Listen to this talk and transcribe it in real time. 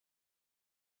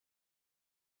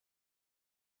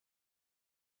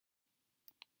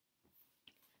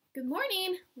Good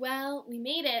morning. Well, we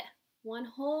made it. One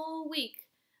whole week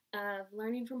of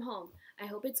learning from home. I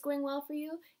hope it's going well for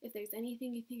you. If there's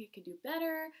anything you think I could do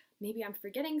better, maybe I'm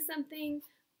forgetting something,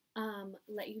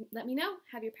 let me know.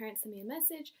 Have your parents send me a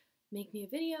message, make me a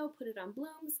video, put it on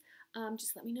Blooms.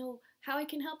 Just let me know how I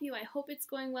can help you. I hope it's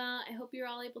going well. I hope you're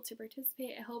all able to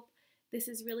participate. I hope this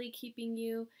is really keeping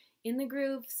you in the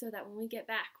groove so that when we get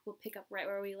back, we'll pick up right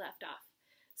where we left off.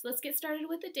 So let's get started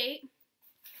with the date.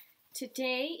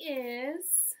 Today is,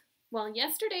 well,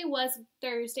 yesterday was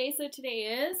Thursday, so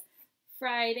today is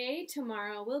Friday.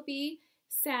 Tomorrow will be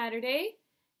Saturday.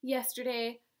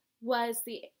 Yesterday was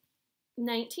the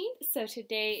 19th, so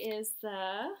today is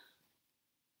the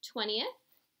 20th.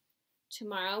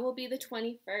 Tomorrow will be the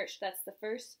 21st. That's the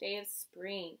first day of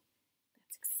spring.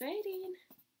 That's exciting.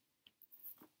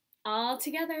 All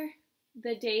together,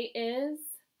 the date is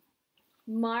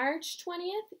March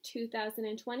 20th,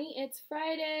 2020. It's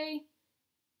Friday.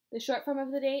 The short form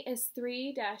of the date is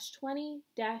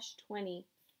 3-20-20.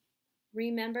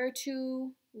 Remember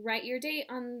to write your date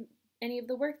on any of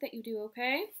the work that you do,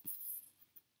 okay?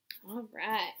 All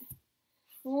right.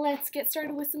 Let's get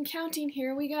started with some counting.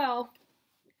 Here we go.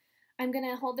 I'm going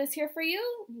to hold this here for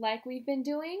you like we've been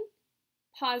doing.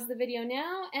 Pause the video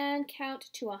now and count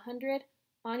to 100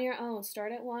 on your own.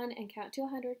 Start at 1 and count to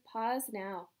 100. Pause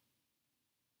now.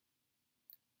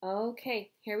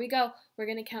 Okay, here we go. We're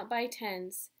going to count by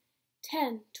tens.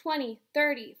 10, 20,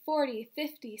 30, 40,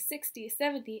 50, 60,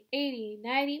 70, 80,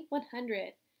 90,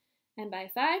 100. And by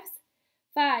fives,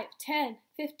 5, 10,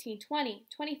 15, 20,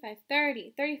 25,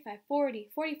 30, 35, 40,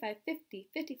 45, 50,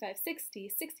 55, 60,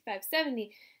 65,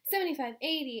 70, 75,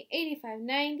 80, 85,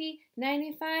 90,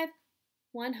 95,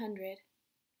 100.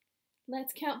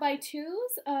 Let's count by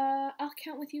twos. I'll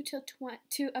count with you till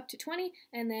up to 20,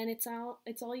 and then it's all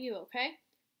you, okay?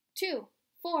 2,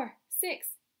 4, 6,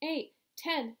 8,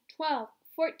 10, 12,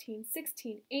 14,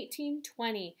 16, 18,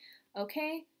 20.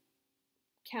 Okay?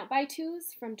 Count by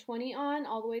twos from 20 on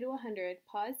all the way to 100.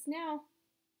 Pause now.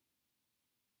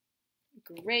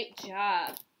 Great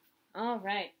job. All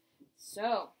right.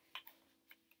 So,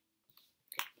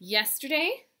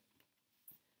 yesterday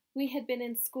we had been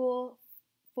in school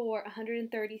for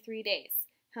 133 days.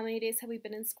 How many days have we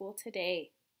been in school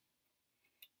today?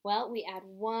 Well, we add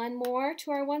one more to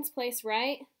our ones place,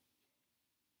 right?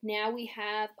 Now we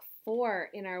have 4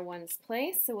 in our ones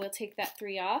place, so we'll take that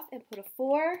 3 off and put a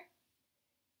 4.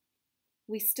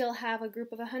 We still have a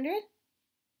group of 100,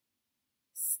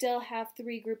 still have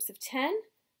 3 groups of 10,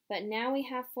 but now we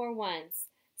have 4 ones.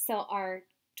 So our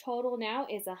total now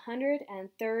is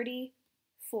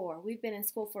 134. We've been in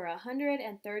school for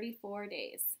 134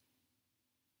 days.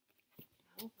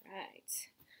 All right.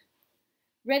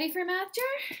 Ready for math jar?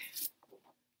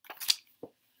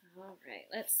 All right,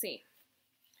 let's see.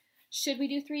 Should we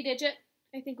do 3-digit?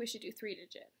 I think we should do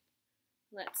 3-digit.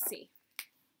 Let's see.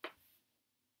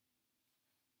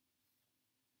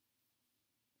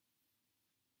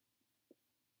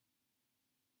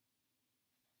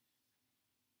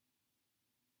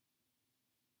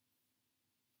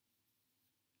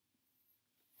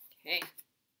 Okay,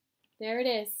 there it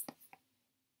is.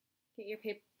 Get your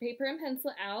paper and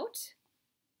pencil out.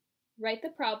 Write the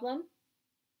problem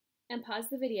and pause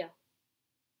the video.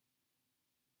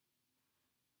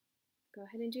 Go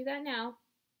ahead and do that now.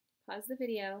 Pause the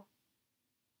video.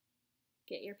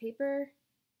 Get your paper.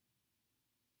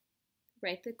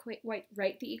 Write the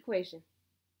equation.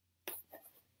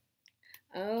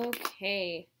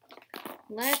 Okay,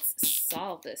 let's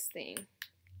solve this thing.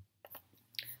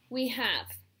 We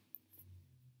have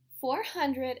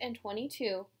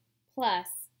 422 plus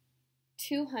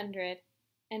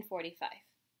 245.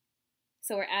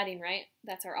 So we're adding, right?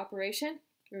 That's our operation.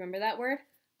 Remember that word?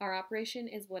 Our operation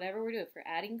is whatever we're doing. If we're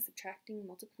adding, subtracting,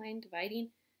 multiplying,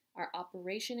 dividing, our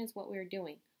operation is what we're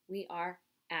doing. We are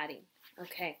adding.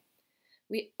 Okay.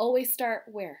 We always start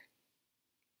where?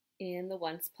 In the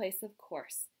ones place, of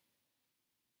course.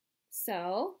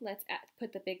 So let's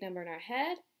put the big number in our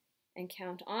head and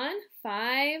count on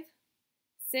 5,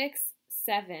 6,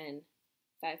 7.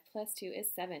 5 plus 2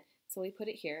 is 7. So we put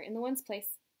it here in the ones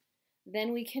place.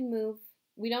 Then we can move.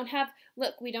 We don't have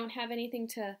anything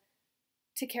to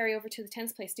carry over to the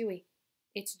tens place, do we?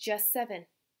 It's just 7.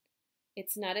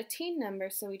 It's not a teen number,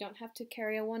 so we don't have to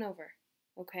carry a 1 over,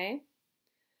 okay?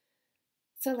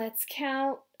 So let's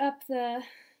count up the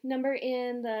number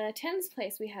in the tens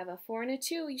place. We have a 4 and a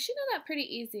 2. You should know that pretty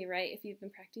easy, right? If you've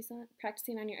been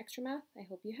practicing on your extra math. I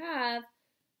hope you have.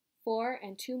 4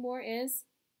 and 2 more is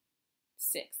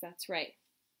 6. That's right.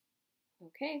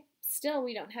 Okay, still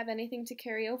we don't have anything to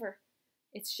carry over.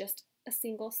 It's just a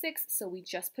single 6, so we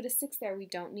just put a 6 there. We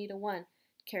don't need a 1.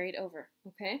 carried over,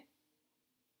 okay?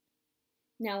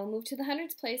 Now we'll move to the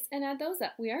hundreds place and add those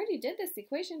up. We already did this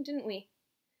equation, didn't we?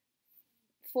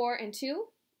 4 and 2,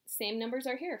 same numbers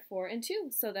are here, 4 and 2.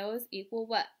 So those equal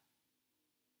what?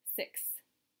 6.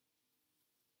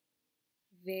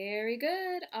 Very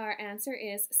good. Our answer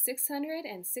is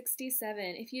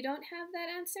 667. If you don't have that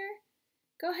answer,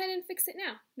 go ahead and fix it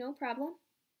now. No problem.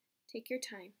 Take your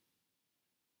time.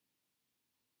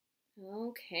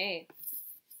 Okay.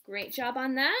 Great job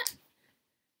on that.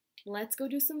 Let's go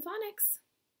do some phonics.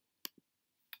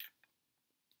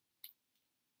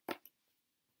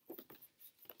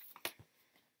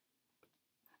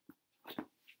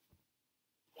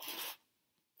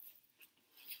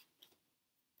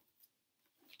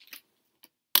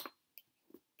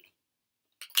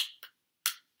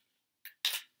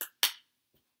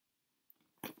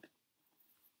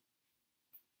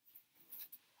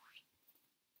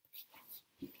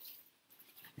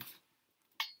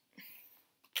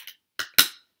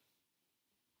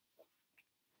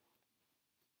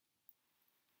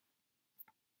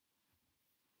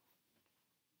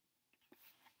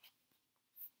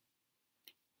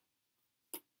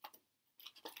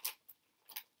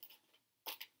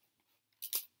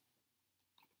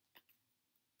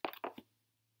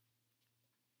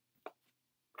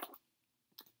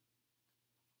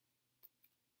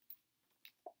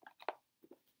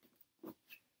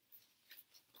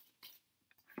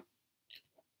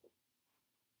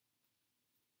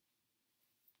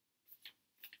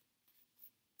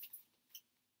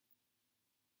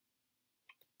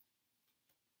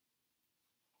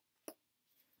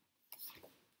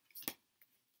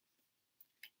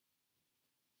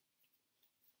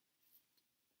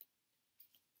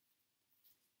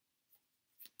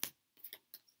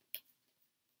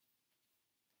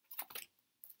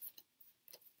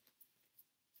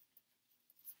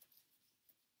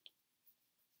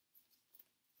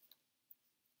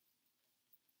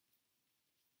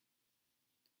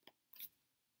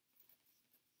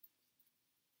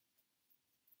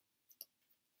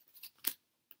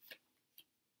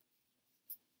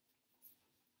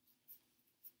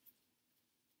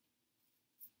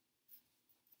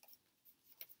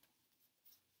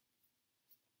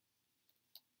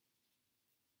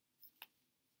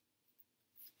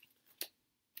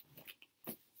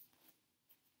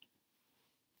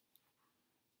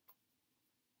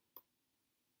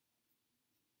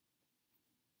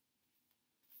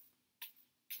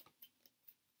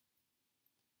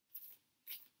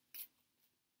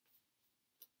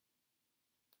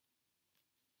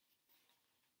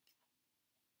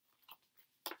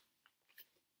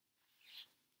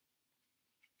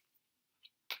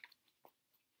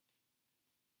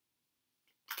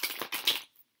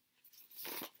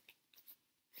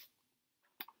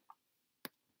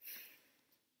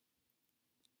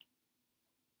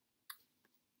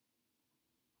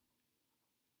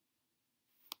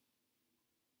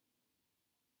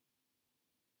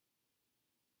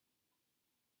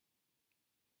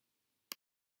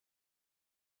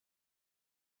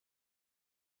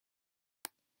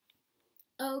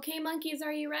 Okay, monkeys,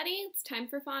 are you ready? It's time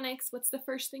for phonics. What's the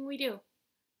first thing we do?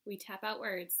 We tap out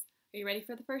words. Are you ready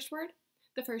for the first word?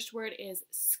 The first word is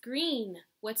screen.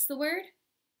 What's the word?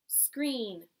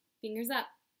 Screen. Fingers up.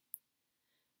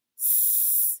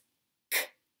 S, k,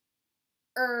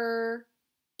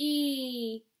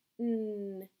 e,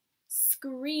 n.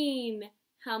 Screen.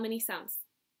 How many sounds?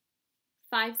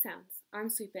 5 sounds. Arm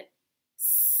sweep it.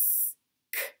 S,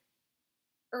 k,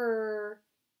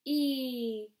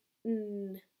 e,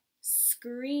 n.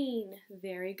 Screen.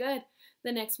 Very good.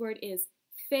 The next word is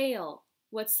fail.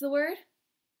 What's the word?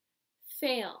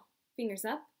 Fail. Fingers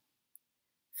up.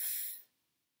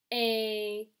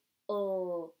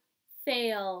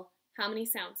 Fail. How many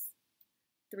sounds?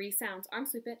 3 sounds. Arm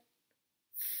sweep it.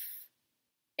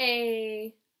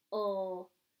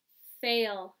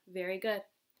 Fail. Very good.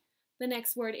 The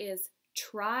next word is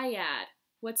triad.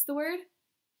 What's the word?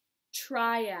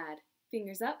 Triad.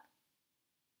 Fingers up.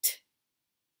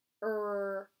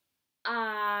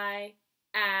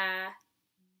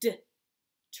 D.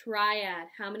 Triad.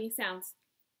 How many sounds?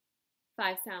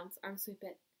 5 sounds. Arm sweep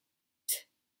it.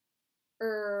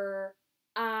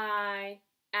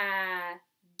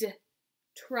 D.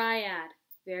 Triad.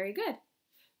 Very good.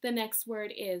 The next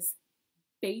word is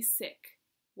basic.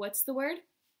 What's the word?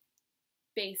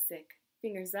 Basic.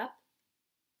 Fingers up.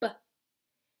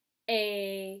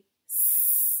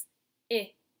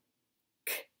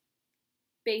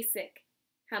 Basic.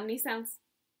 How many sounds?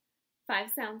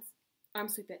 5 sounds. Arm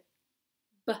sweep it.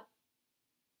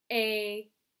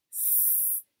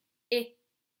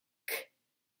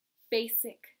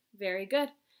 Basic. Very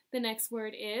good. The next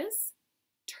word is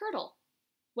turtle.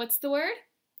 What's the word?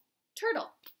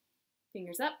 Turtle.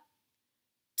 Fingers up.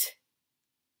 T,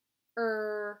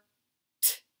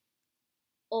 t,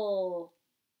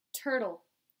 turtle.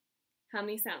 How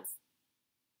many sounds?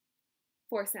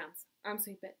 4 sounds. Arm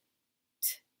sweep it.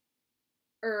 T,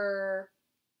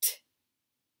 t,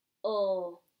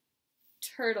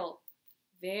 turtle.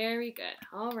 Very good.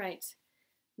 All right.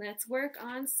 Let's work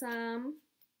on some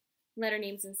letter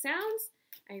names and sounds.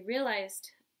 I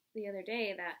realized the other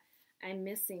day that I'm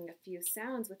missing a few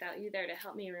sounds without you there to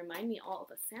help me remind me all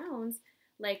the sounds.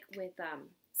 Like with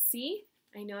C,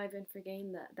 I know I've been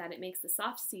forgetting that it makes the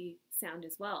soft C sound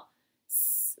as well,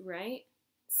 right?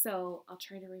 So I'll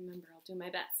try to remember. I'll do my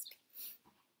best.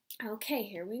 Okay,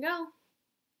 here we go.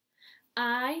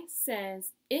 I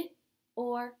says it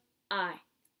or I.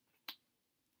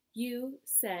 U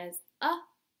says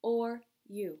or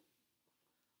you.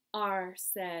 R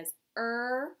says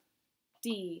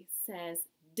D says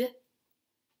d.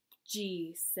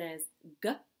 G says g.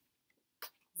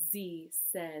 Z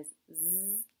says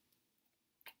z.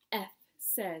 F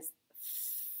says f.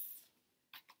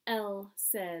 L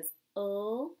says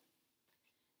l.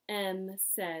 M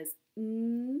says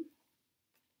m.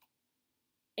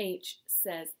 H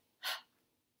says h.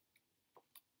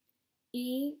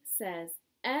 E says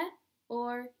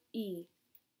or e.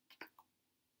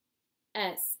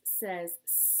 S says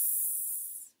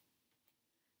s.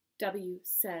 W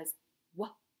says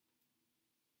w.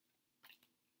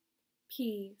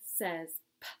 P says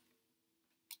p.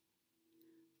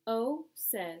 O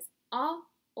says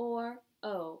or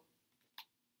o.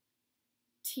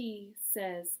 T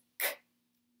says k.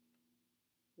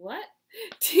 What?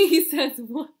 T says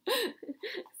what?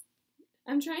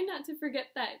 I'm trying not to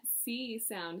forget that C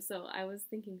sound, so I was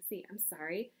thinking C. I'm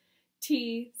sorry.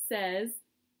 T says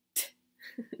t.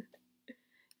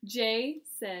 J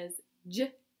says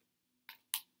j.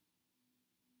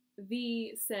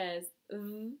 V says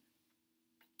v.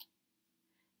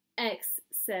 X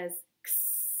says x.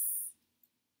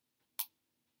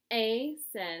 A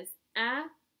says a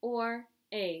or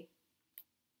a.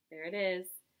 There it is.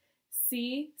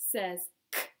 C says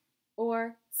k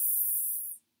or s.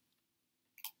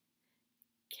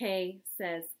 K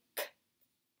says k.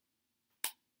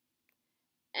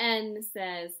 N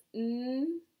says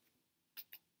n.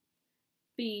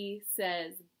 B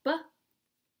says b.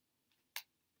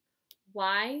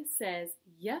 Y says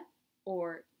y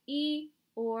or e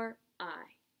or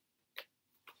I.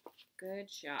 Good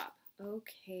job.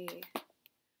 Okay,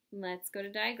 let's go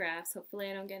to digraphs. Hopefully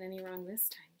I don't get any wrong this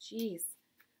time. Jeez.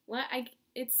 What?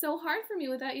 It's so hard for me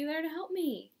without you there to help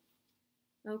me.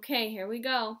 Okay, here we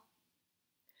go.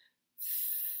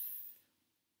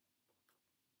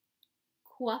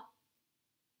 Qua.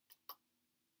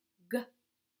 G.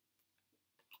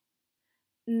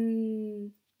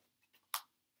 N.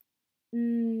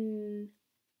 N.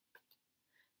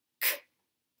 K.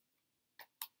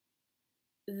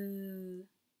 Ng.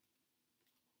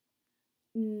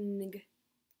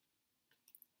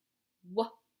 W.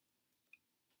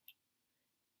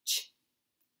 Ch.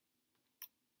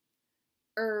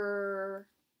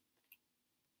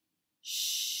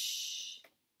 Sh.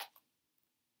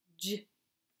 J.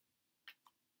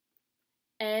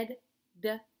 Ed,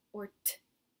 d, or t.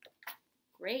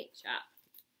 Great job.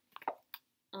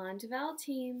 On to vowel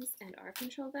teams and R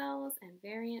control vowels and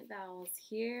variant vowels.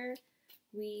 Here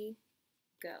we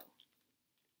go.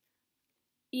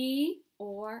 E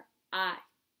or I.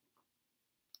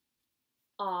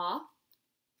 Ah.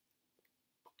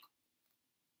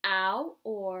 Ow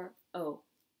or o.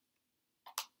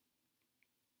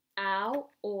 Ow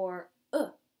or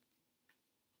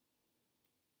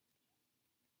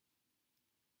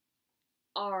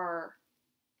R.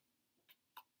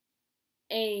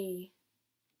 A.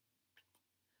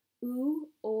 Oo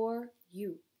or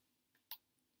you.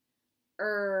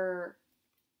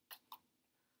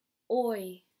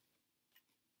 Oi.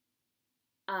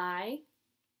 I.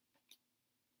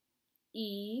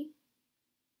 E.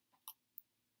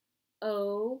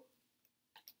 O.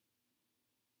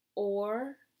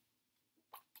 Or.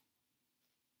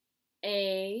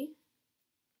 A.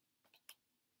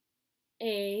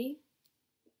 E.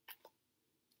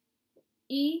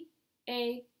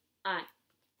 A. I.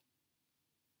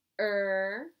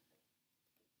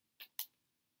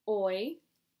 Oi.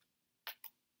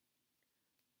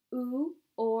 Oo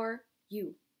or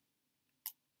you.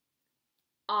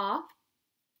 A.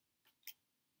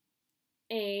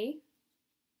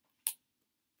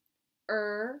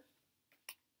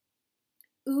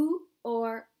 Oo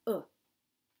or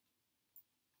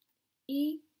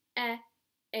E. A.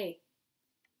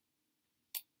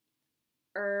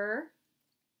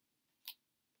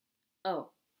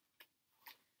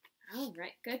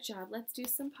 Good job. Let's do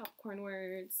some popcorn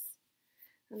words.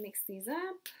 I'll mix these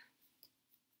up.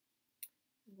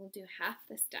 We'll do half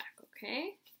the stack,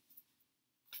 okay?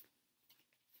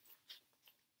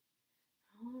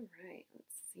 All right,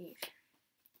 let's see.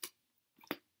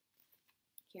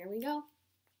 Here we go.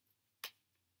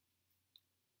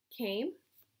 Came,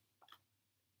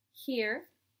 here,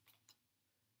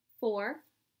 for,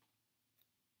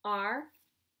 are,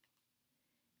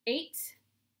 ate,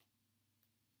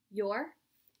 your,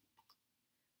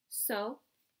 so,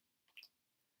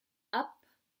 up,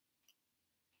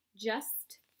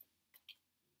 just,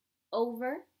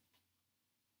 over,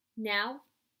 now,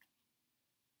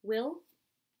 will,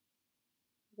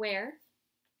 where,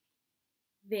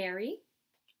 very,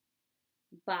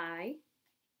 by,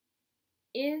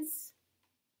 is,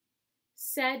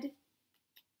 said,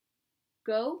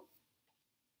 go,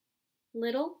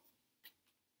 little,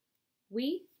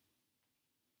 we,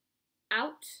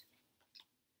 out,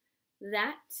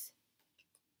 that,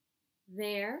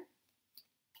 there,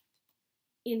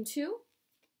 into,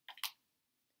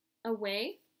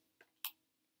 away,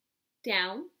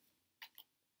 down,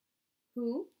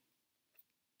 who,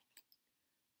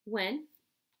 when,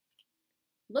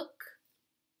 look,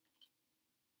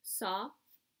 saw,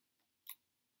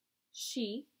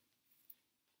 she,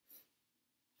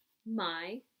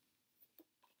 my,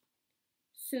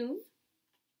 soon,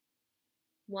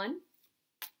 one,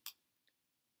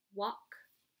 walk,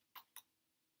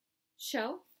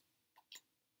 show,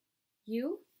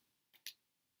 you,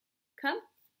 come,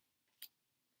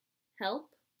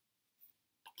 help,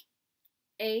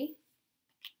 a,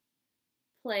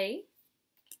 play,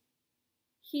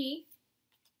 he,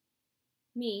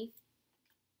 me,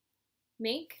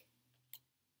 make,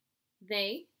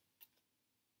 they,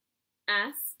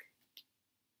 ask,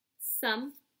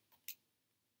 some,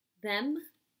 them,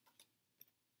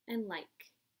 and like.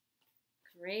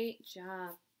 Great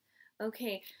job.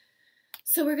 Okay,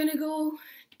 so we're gonna go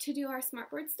to do our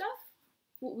smartboard stuff,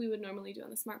 what we would normally do on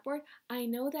the smartboard. I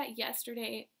know that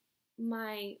yesterday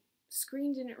my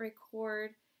screen didn't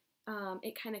record.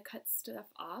 It kind of cuts stuff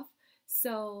off,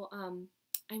 so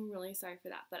I'm really sorry for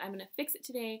that, but I'm gonna fix it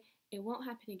today. It won't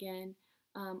happen again.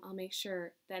 I'll make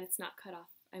sure that it's not cut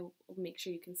off. I will make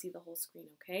sure you can see the whole screen,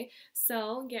 okay?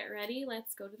 So get ready,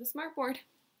 let's go to the smartboard.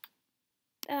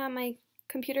 My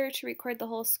computer to record the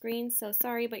whole screen, so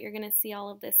sorry, but you're gonna see all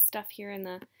of this stuff here in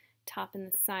the top and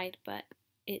the side, but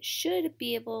it should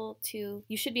be able to,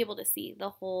 you should be able to see the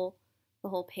whole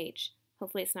page.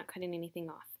 Hopefully it's not cutting anything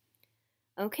off.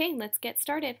 Okay, let's get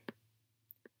started.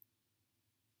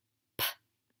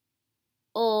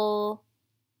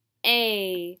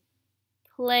 A,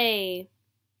 play.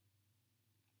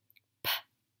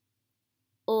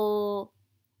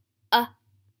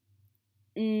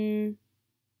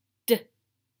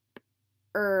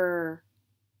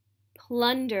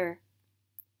 Plunder.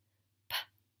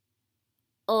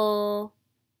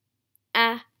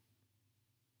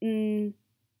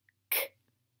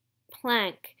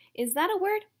 Plank. Is that a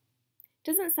word?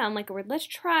 Doesn't sound like a word. Let's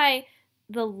try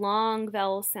the long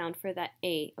vowel sound for that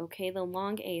A, okay? The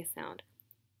long A sound.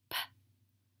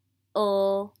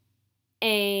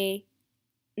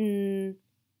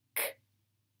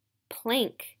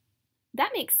 Plank.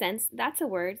 That makes sense. That's a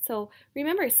word. So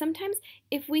remember, sometimes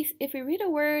if we read a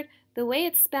word the way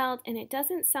it's spelled and it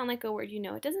doesn't sound like a word, you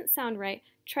know, it doesn't sound right,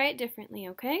 try it differently,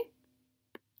 okay?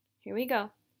 Here we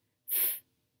go.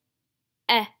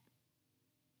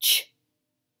 Ch,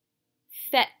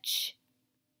 fetch.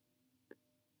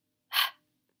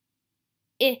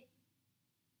 It,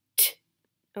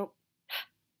 oh,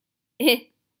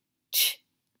 itch,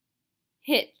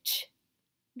 hitch.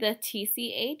 The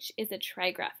TCH is a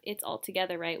trigraph. It's all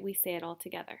together, right? We say it all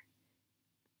together.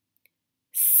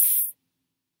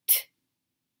 St,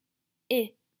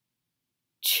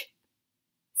 itch,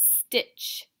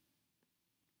 stitch.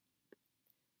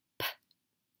 P,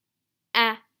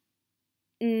 a,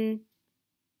 n,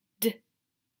 d,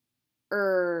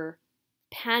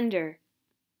 pander.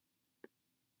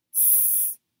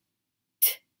 S,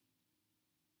 t,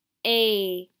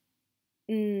 a,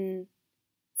 n,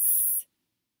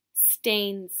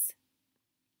 stains.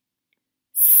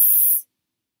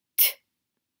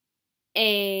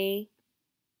 Ing,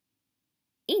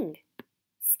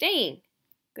 staying.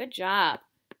 Good job.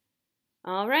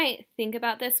 All right, think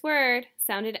about this word.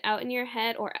 Sound it out in your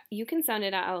head, or you can sound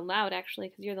it out loud actually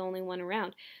because you're the only one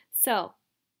around. So,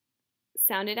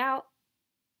 sound it out.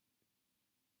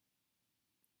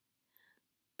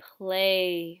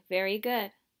 Play. Very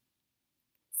good.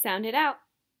 Sound it out.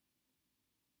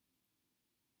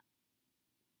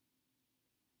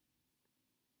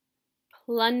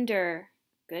 Plunder.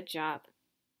 Good job.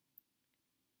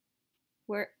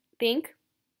 Think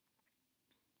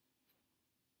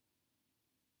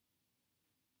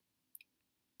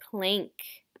plank.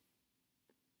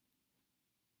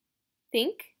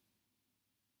 Think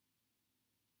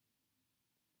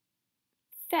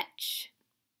fetch.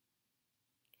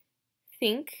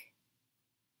 Think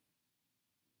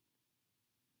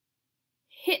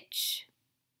hitch.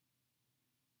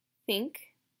 Think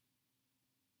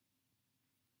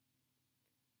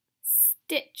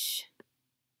stitch.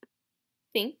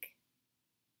 Think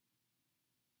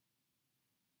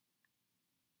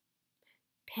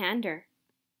pander.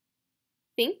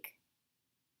 Think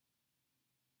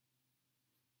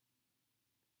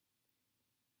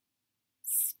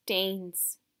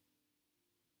stains.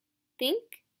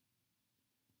 Think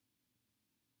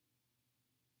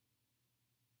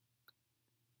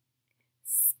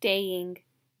staying.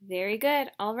 Very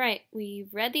good. All right,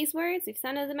 we've read these words, we've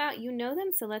sounded them out, you know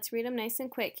them, so let's read them nice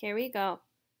and quick. Here we go.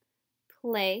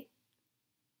 Play,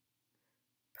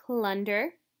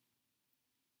 plunder,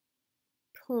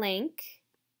 plank,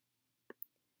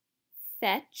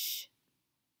 fetch,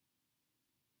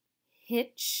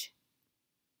 hitch,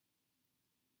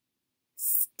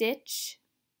 stitch,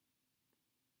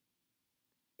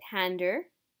 pander,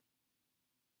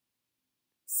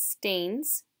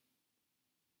 stains,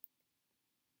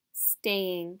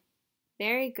 staying.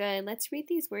 Very good. Let's read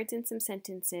these words in some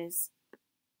sentences.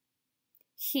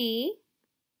 He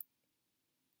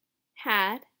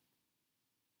had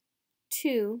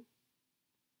to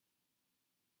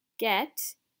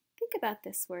get, think about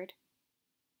this word.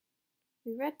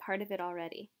 We read part of it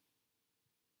already.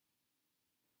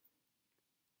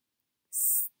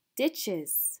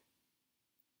 Stitches.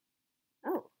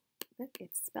 Oh, look,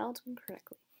 it's spelled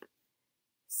incorrectly.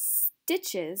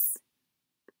 Stitches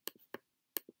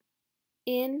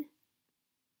in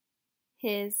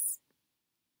his,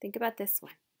 think about this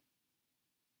one,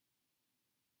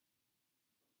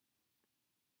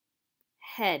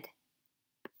 head.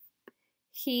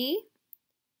 He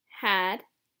had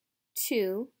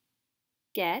to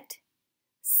get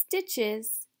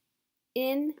stitches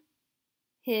in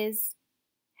his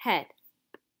head.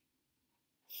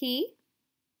 He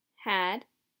had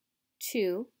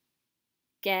to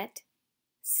get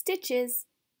stitches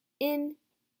in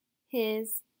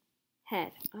his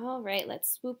head. All right,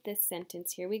 let's swoop this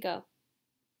sentence. Here we go.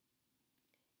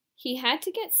 He had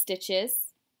to get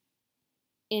stitches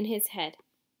in his head.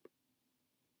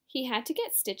 He had to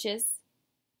get stitches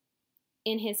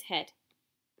in his head.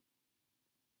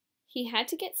 He had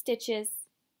to get stitches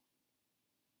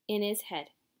in his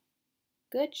head.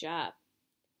 Good job.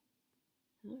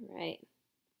 All right.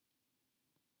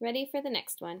 Ready for the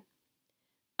next one.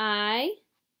 I,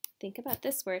 think about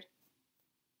this word,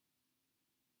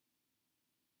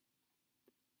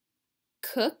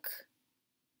 cook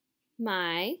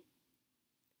my,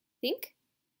 think,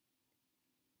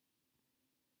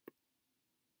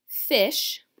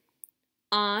 fish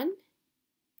on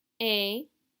a,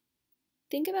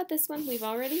 think about this one, we've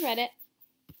already read it,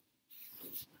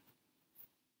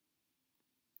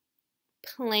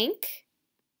 plank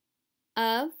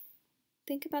of,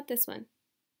 think about this one,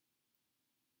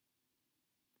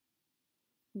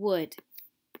 wood.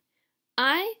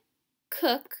 I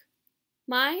cook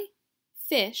my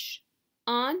fish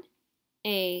on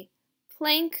a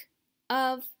plank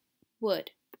of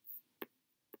wood.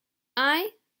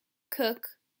 I cook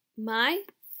my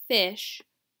fish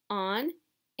on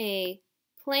a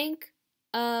plank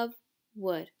of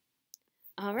wood.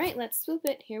 All right, let's swoop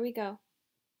it. Here we go.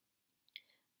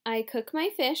 I cook my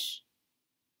fish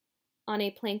on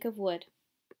a plank of wood.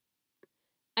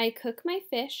 I cook my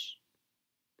fish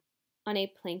on a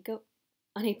plank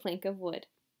of wood.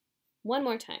 One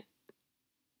more time.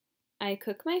 I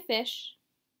cook my fish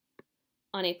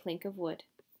on a plank of wood.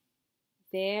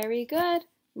 Very good.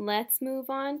 Let's move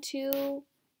on to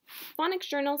phonics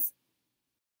journals.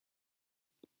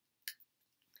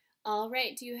 All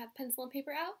right, do you have pencil and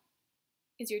paper out?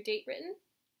 Is your date written?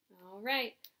 All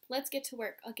right, let's get to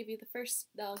work. I'll give you the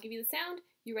sound.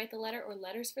 You write the letter or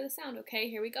letters for the sound, okay?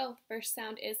 Here we go. First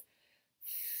sound is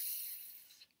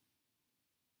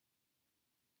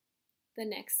the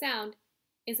next sound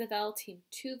is a vowel team,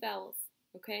 2 vowels,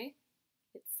 okay?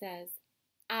 It says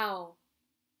ow,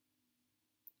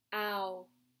 ow.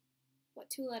 What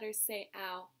 2 letters say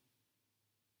ow?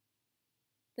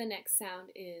 The next sound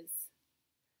is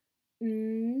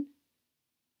n,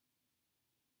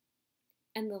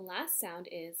 and the last sound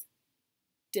is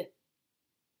d.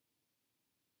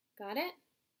 Got it?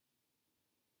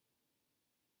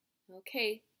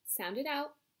 Okay, sound it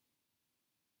out.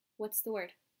 What's the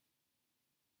word?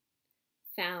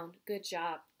 Found. Good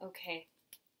job. Okay.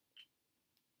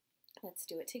 Let's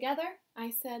do it together. I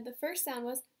said the first sound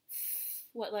was F.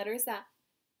 What letter is that?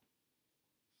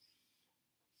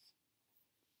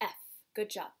 F. Good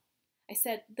job. I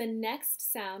said the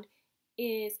next sound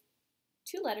is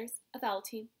 2 letters, a vowel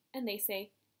team, and they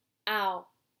say ow.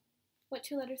 What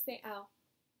 2 letters say ow?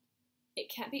 It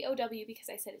can't be OW because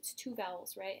I said it's 2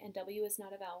 vowels, right? And W is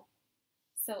not a vowel.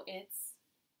 So it's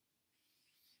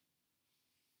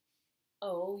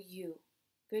OU.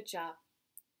 Good job.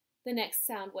 The next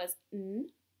sound was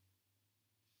N.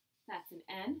 That's an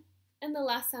N. And the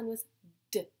last sound was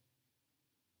D.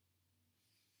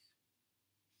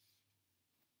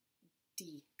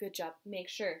 D. Good job. Make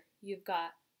sure you've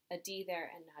got a D there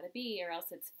and not a B, or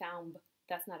else it's found.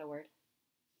 That's not a word.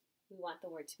 We want the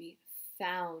word to be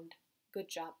found. Good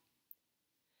job.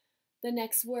 The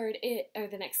next word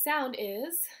the next sound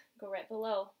is, go right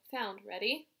below, found.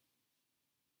 Ready?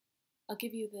 I'll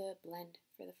give you the blend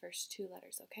for the first 2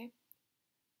 letters, okay?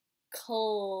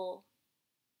 Coal.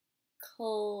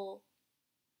 Coal.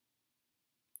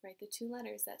 Write the 2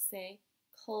 letters that say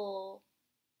coal.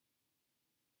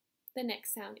 The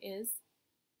next sound is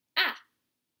ah.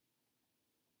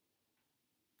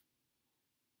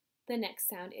 The next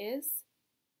sound is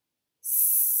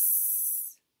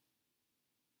s.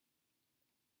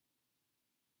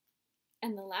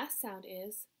 And the last sound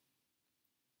is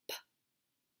p.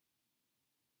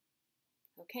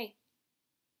 Okay,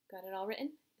 got it all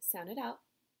written? Sound it out.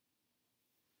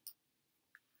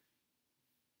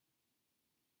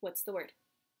 What's the word?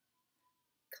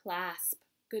 Clasp.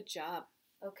 Good job.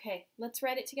 Okay, let's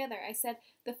write it together. I said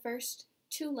the first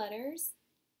 2 letters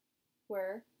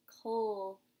were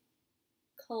coal.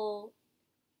 Coal.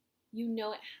 You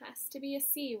know it has to be a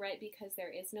C, right? Because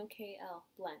there is no KL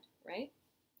blend, right?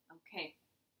 Okay.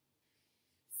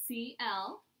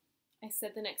 CL. I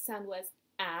said the next sound was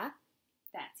A.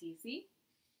 That's easy.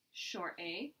 Short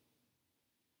A.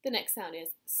 The next sound is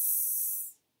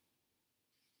S.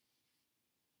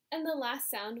 And the last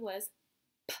sound was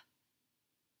P.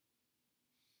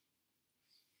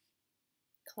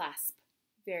 Clasp.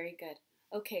 Very good.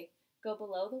 Okay, go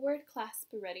below the word clasp.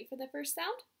 Ready for the first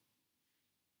sound?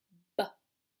 B.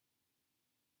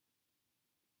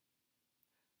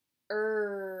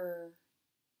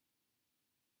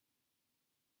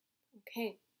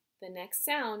 Okay, the next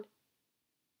sound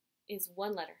is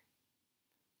 1 letter.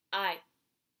 I.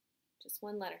 Just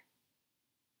 1 letter.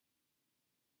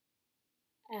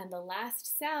 And the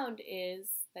last sound is,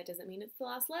 that doesn't mean it's the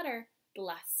last letter, the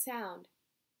last sound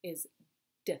is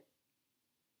D.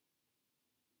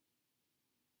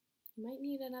 You might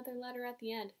need another letter at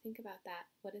the end. Think about that.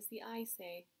 What does the I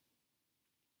say?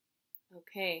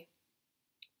 Okay.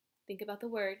 Think about the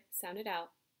word. Sound it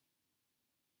out.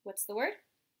 What's the word?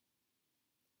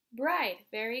 Bride.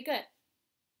 Very good.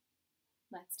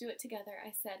 Let's do it together.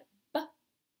 I said B.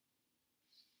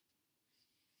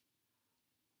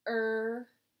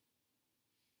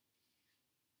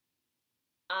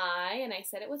 I, and I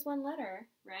said it was 1 letter,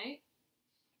 right?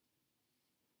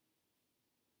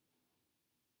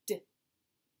 D.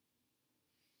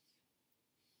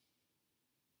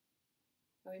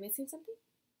 Are we missing something?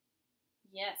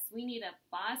 Yes, we need a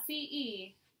bossy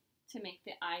E to make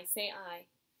the I say I.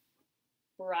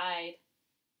 Bride.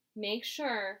 Make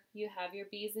sure you have your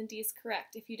B's and D's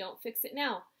correct if you don't fix it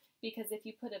now. Because if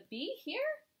you put a B here,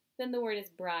 then the word is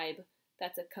bribe.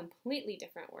 That's a completely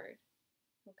different word.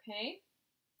 Okay?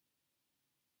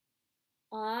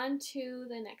 On to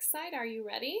the next side. Are you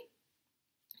ready?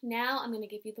 Now I'm going to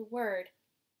give you the word.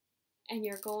 And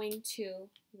you're going to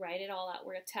write it all out.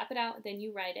 We're going to tap it out, then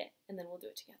you write it, and then we'll do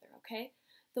it together, okay?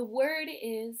 The word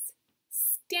is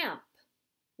stamp.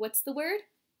 What's the word?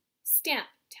 Stamp.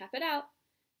 Tap it out.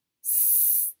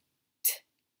 S, t,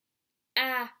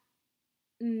 a,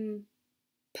 m,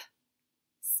 p.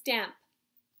 Stamp.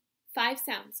 5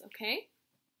 sounds, okay?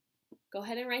 Go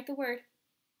ahead and write the word.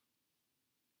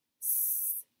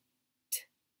 S, t,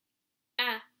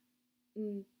 a,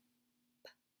 m,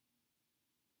 p.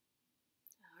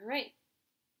 All right,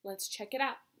 let's check it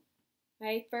out.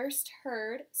 I first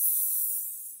heard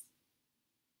S.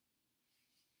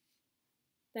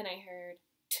 Then I heard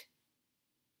T.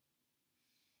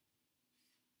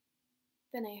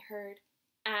 Then I heard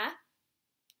A.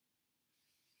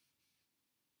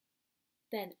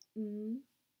 Then M.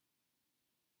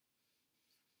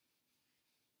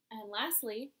 And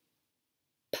lastly,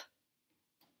 P.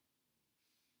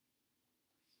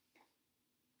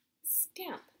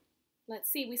 Stamp. Let's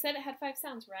see, we said it had 5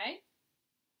 sounds, right?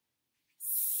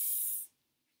 S,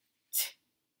 T,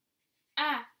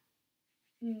 A,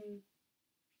 M,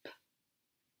 P.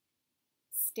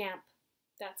 Stamp.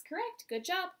 That's correct. Good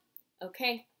job.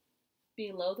 Okay.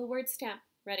 below the word stamp.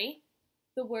 Ready?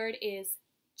 The word is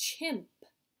chimp.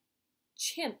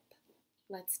 Chimp.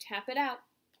 Let's tap it out.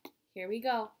 Here we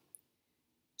go.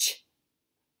 Ch,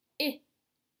 I,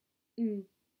 m,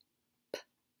 p.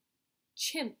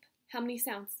 Chimp. How many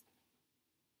sounds?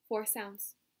 4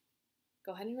 sounds.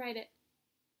 Go ahead and write it.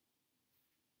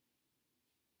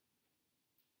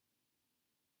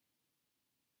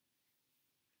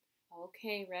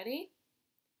 Okay, ready?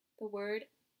 The word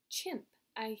chimp.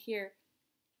 I hear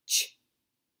ch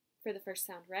for the first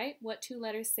sound, right? What 2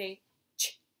 letters say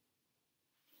ch?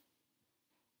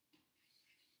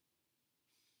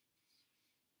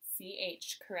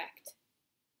 CH, correct.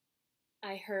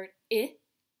 I heard I.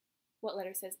 What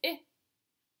letter says I?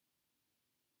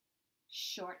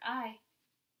 Short I.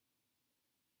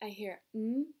 I hear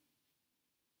m.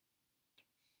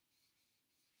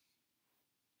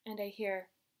 And I hear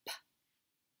p.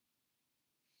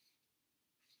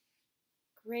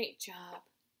 Great job.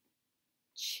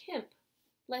 Chimp.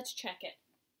 Let's check it.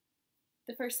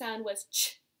 The first sound was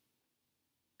ch.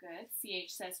 Good.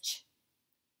 CH says ch.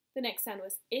 The next sound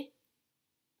was I.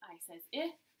 I says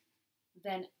I.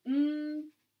 Then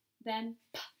then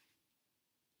p.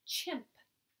 Chimp.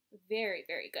 Very,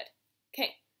 very good.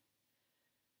 Okay.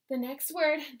 The next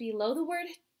word below the word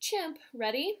chimp,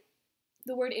 ready?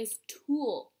 The word is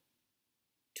tool.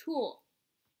 Tool.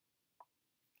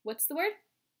 What's the word?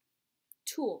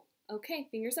 Tool. Okay,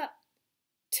 fingers up.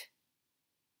 T,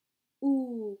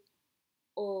 oo,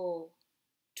 o.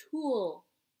 Tool.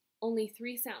 Only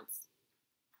 3 sounds.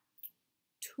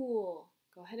 Tool.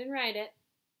 Go ahead and write it.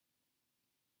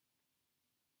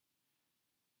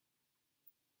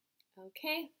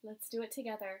 Okay, let's do it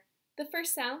together. The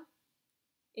first sound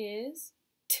is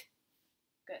T.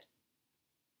 Good.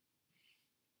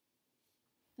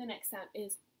 The next sound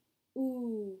is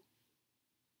oo.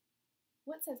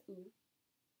 What says oo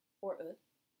or oo?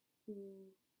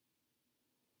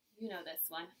 You know this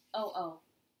one. O.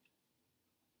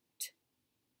 T,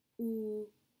 oo,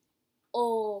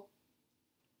 o.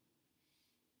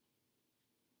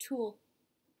 Tool.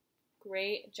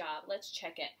 Great job. Let's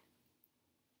check it.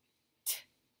 T,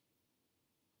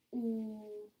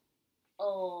 oo,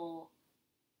 o.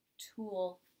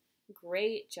 Tool.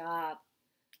 Great job.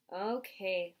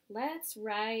 Okay, let's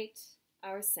write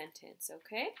our sentence,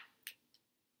 okay?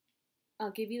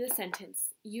 I'll give you the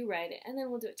sentence. You write it, and then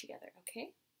we'll do it together,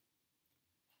 okay?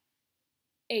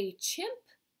 A chimp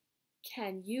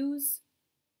can use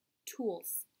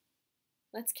tools.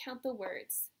 Let's count the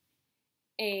words.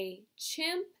 A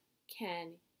chimp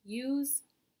can use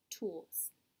tools.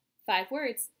 5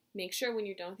 words. Make sure when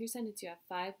you're done with your sentence, you have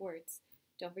 5 words.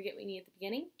 Don't forget what you need at the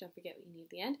beginning. Don't forget what you need at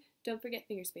the end. Don't forget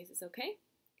finger spaces, okay?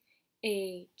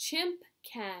 A chimp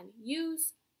can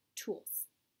use tools.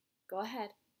 Go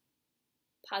ahead.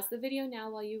 Pause the video now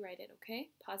while you write it, okay?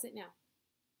 Pause it now.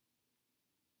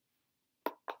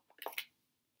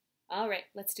 All right,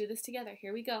 let's do this together.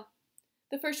 Here we go.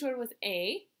 The first word was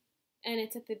a, and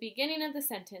it's at the beginning of the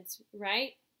sentence,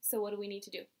 right? So what do we need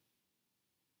to do?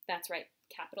 That's right,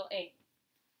 capital A.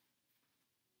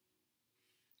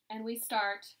 And we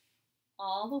start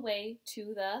all the way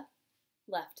to the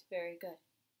left. Very good.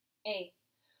 A.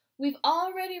 We've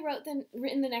already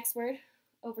written the next word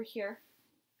over here.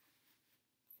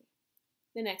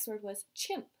 The next word was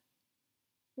chimp.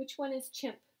 Which one is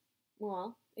chimp?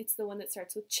 Well, it's the one that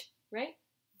starts with ch, right?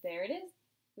 There it is.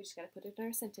 We just got to put it in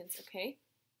our sentence, okay?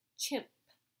 Chimp.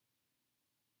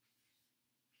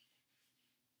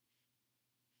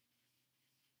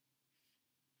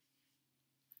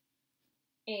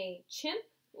 A chimp.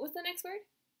 What was the next word?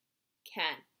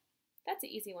 Can. That's an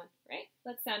easy one, right?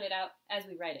 Let's sound it out as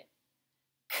we write it.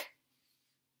 K,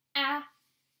 a,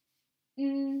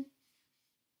 n,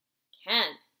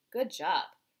 can. Good job.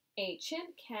 A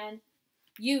chimp can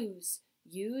use.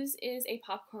 Use is a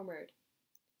popcorn word.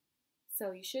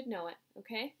 So you should know it,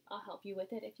 okay? I'll help you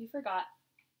with it if you forgot.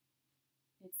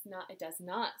 It does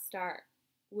not start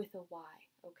with a Y,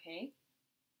 okay?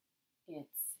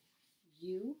 It's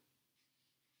U-S-E.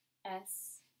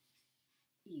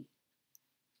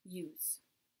 Use.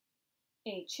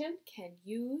 A chimp can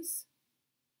use,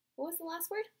 what was the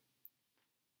last word?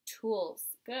 Tools.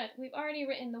 Good. We've already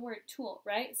written the word tool,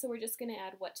 right? So we're just going to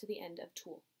add what to the end of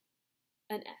tool?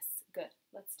 An S. Good.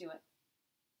 Let's do it.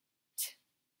 T,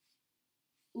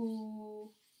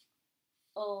 oo,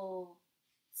 o,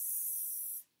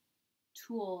 s.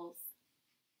 Tools.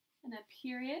 And a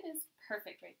period is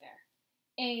perfect right there.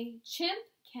 A chimp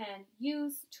can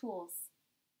use tools.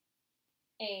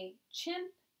 A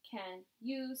chimp can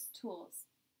use tools.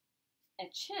 A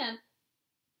chimp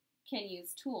can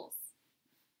use tools.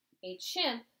 A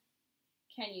chimp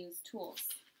can use tools.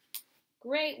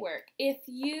 Great work. If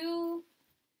you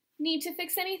need to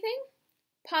fix anything,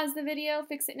 pause the video,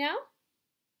 fix it now.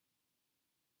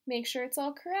 Make sure it's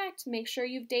all correct. Make sure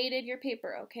you've dated your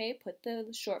paper, okay? Put the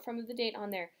short form of the date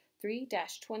on there,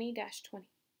 3-20-20,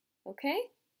 okay?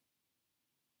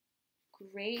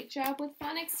 Great job with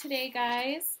phonics today,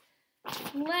 guys.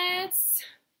 Let's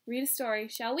read a story,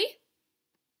 shall we?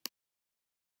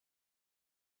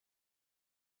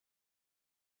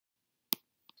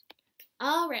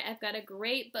 All right, I've got a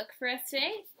great book for us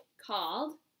today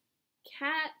called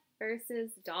Cat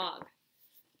versus Dog.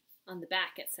 On the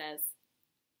back it says,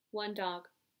 1 dog,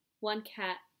 1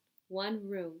 cat, 1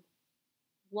 room,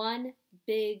 1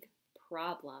 big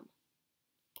problem.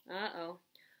 Uh-oh.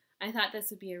 I thought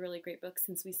this would be a really great book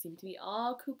since we seem to be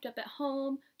all cooped up at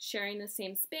home, sharing the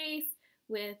same space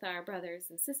with our brothers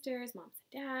and sisters, moms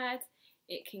and dads.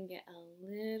 It can get a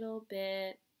little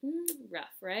bit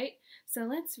rough, right? So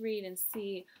let's read and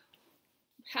see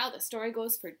how the story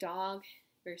goes for Dog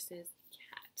versus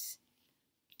Cat.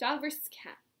 Dog versus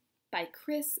Cat by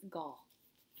Chris Gall.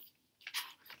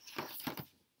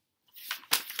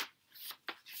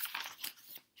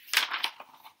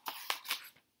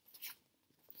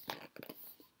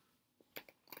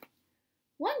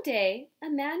 One day, a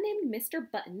man named Mr.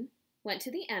 Button went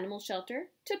to the animal shelter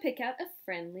to pick out a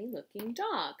friendly-looking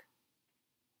dog.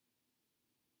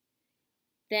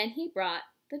 Then he brought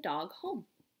the dog home.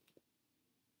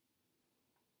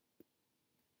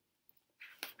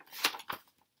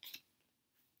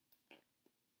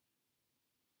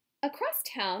 Across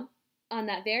town, on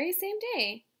that very same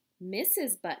day,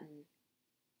 Mrs. Button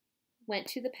went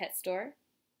to the pet store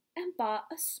and bought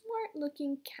a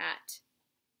smart-looking cat.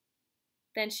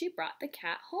 Then she brought the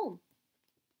cat home.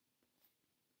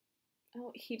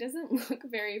 Oh, he doesn't look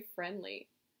very friendly.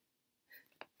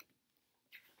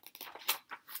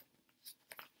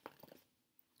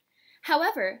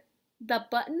 However, the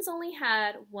Buttons only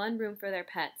had 1 room for their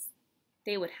pets.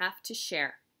 They would have to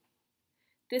share.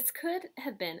 This could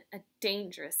have been a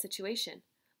dangerous situation,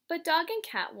 but Dog and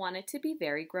Cat wanted to be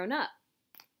very grown up.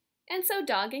 And so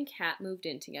Dog and Cat moved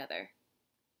in together.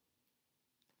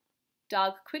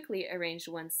 Dog quickly arranged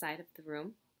one side of the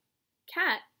room.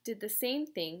 Cat did the same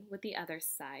thing with the other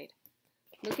side.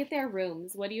 Look at their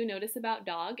rooms. What do you notice about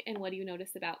Dog and what do you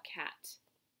notice about Cat?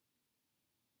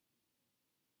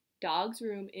 Dog's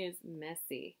room is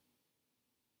messy.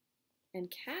 And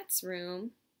Cat's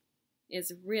room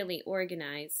is really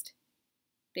organized.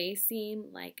 They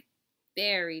seem like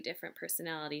very different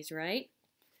personalities, right?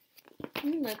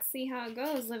 Let's see how it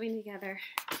goes living together.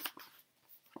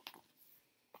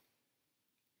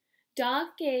 Dog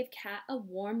gave Cat a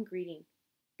warm greeting,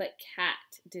 but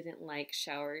Cat didn't like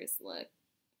showers. Look,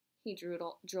 he drooled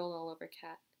all over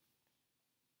Cat.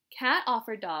 Cat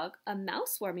offered Dog a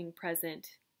mouse-warming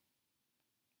present.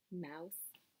 Mouse?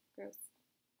 Gross.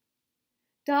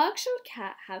 Dog showed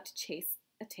Cat how to chase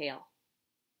a tail.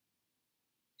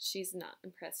 She's not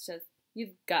impressed. Says,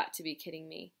 "You've got to be kidding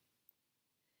me."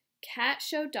 Cat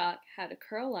showed Dog how to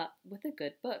curl up with a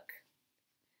good book.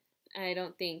 I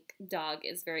don't think Dog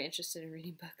is very interested in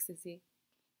reading books, is he?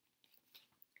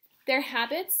 Their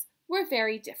habits were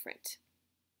very different.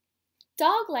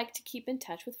 Dog liked to keep in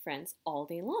touch with friends all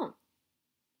day long.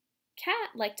 Cat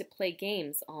liked to play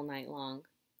games all night long.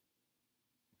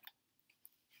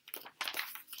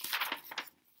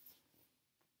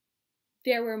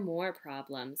 There were more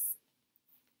problems.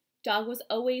 Dog was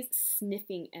always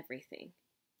sniffing everything.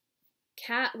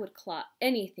 Cat would claw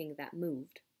anything that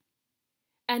moved.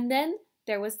 And then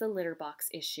there was the litter box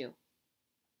issue.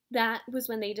 That was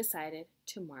when they decided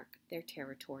to mark their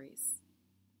territories.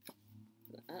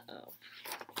 Uh-oh.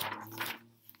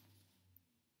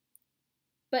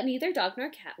 But neither Dog nor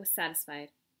Cat was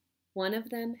satisfied. One of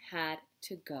them had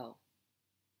to go.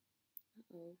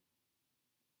 Uh-oh.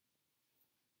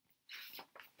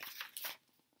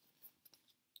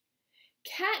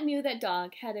 Cat knew that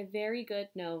Dog had a very good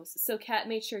nose, so Cat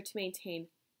made sure to maintain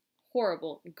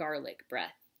horrible garlic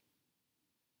breath.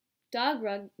 Dog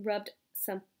rubbed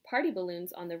some party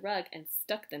balloons on the rug and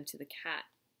stuck them to the cat.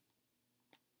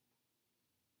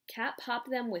 Cat popped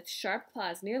them with sharp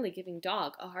claws, nearly giving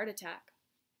Dog a heart attack.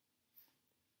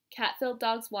 Cat filled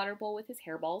Dog's water bowl with his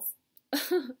hairballs.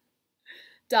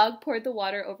 Dog poured the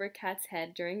water over Cat's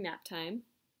head during nap time.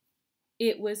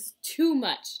 It was too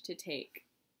much to take.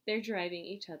 They're driving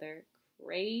each other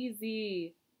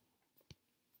crazy.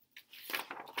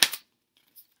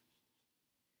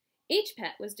 Each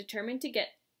pet was determined to get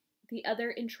the other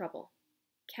in trouble.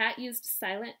 Cat used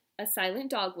a silent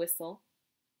dog whistle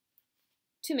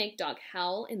to make Dog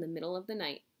howl in the middle of the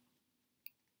night.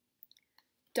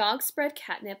 Dog spread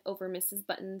catnip over Mrs.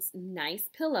 Button's nice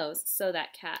pillows so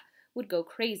that Cat would go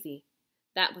crazy.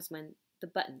 That was when the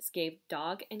Buttons gave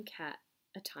Dog and Cat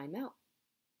a timeout.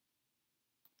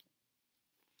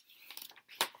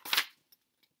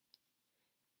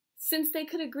 Since they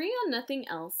could agree on nothing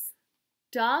else,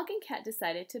 Dog and Cat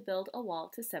decided to build a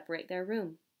wall to separate their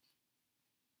room.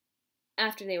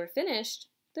 After they were finished,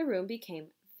 the room became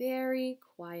very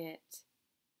quiet.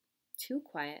 Too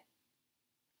quiet.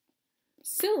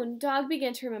 Soon, Dog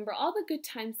began to remember all the good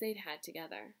times they'd had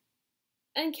together.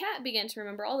 And Cat began to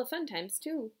remember all the fun times,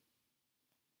 too.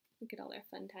 Look at all their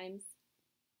fun times.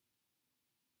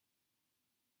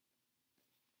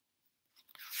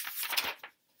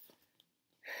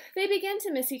 They began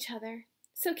to miss each other,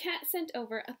 so Cat sent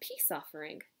over a peace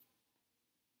offering.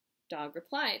 Dog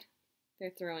replied. They're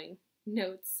throwing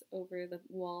notes over the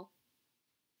wall.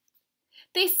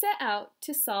 They set out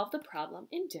to solve the problem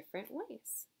in different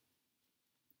ways.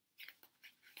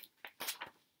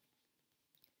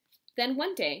 Then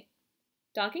one day,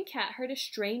 Dog and Cat heard a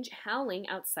strange howling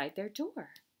outside their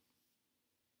door.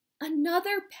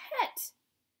 Another pet!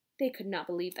 They could not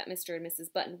believe that Mr. and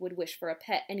Mrs. Button would wish for a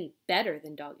pet any better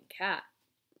than Dog and Cat.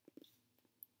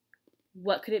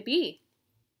 What could it be?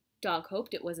 Dog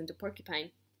hoped it wasn't a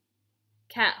porcupine.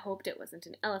 Cat hoped it wasn't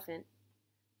an elephant.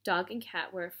 Dog and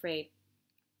Cat were afraid.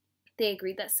 They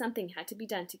agreed that something had to be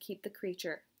done to keep the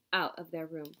creature out of their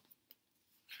room.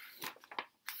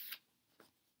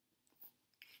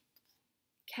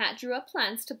 Cat drew up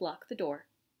plans to block the door.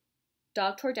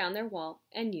 Dog tore down their wall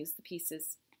and used the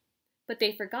pieces. But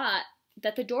they forgot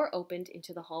that the door opened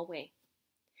into the hallway.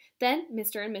 Then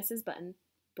Mr. and Mrs. Button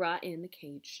brought in the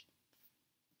cage.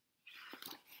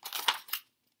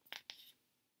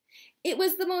 It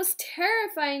was the most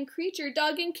terrifying creature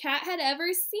Dog and Cat had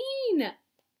ever seen.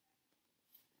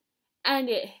 And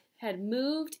it had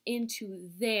moved into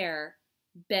their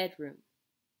bedroom.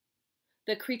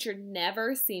 The creature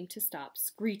never seemed to stop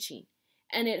screeching,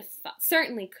 and it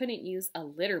certainly couldn't use a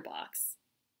litter box.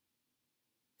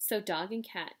 So Dog and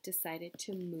Cat decided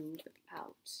to move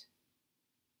out.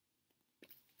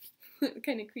 What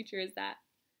kind of creature is that?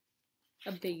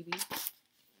 A baby.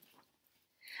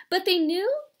 But they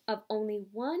knew of only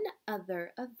one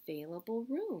other available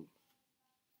room.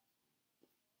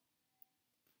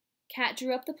 Cat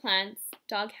drew up the plans,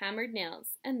 Dog hammered nails,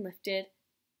 and lifted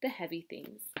the heavy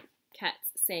things. Cat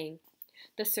saying,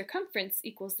 "The circumference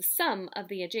equals the sum of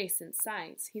the adjacent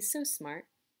sides." He's so smart.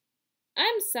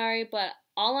 "I'm sorry, but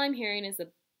all I'm hearing is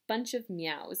a bunch of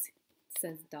meows,"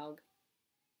 says Dog.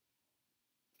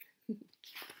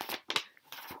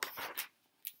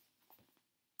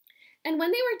 And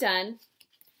when they were done,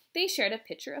 they shared a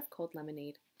pitcher of cold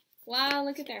lemonade. Wow,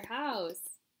 look at their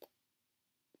house.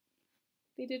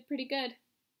 They did pretty good.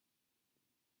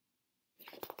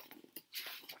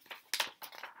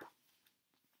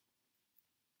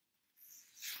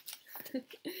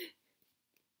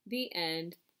 The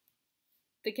end.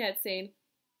 The cat saying,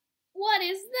 "What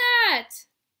is that?"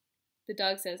 The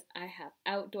dog says, "I have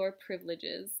outdoor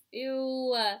privileges."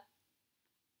 Ew.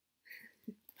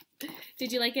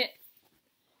 Did you like it?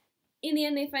 In the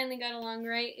end, they finally got along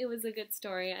right. It was a good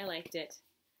story. I liked it.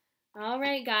 All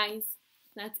right, guys.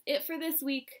 That's it for this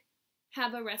week.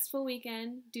 Have a restful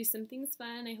weekend. Do some things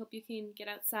fun. I hope you can get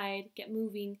outside, get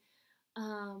moving.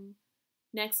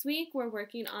 Next week, we're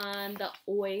working on the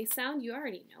oi sound. You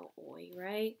already know oi,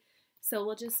 right? So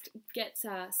we'll just get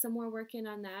some more working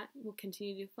on that. We'll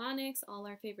continue to do phonics, all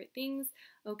our favorite things.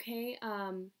 Okay.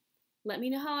 Let me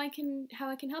know how I can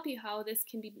help you, how this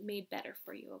can be made better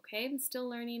for you. Okay. I'm still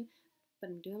learning, but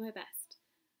I'm doing my best.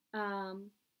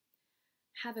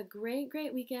 Have a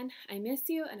great weekend. I miss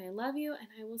you and I love you, and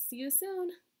I will see you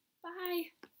soon.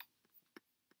 Bye.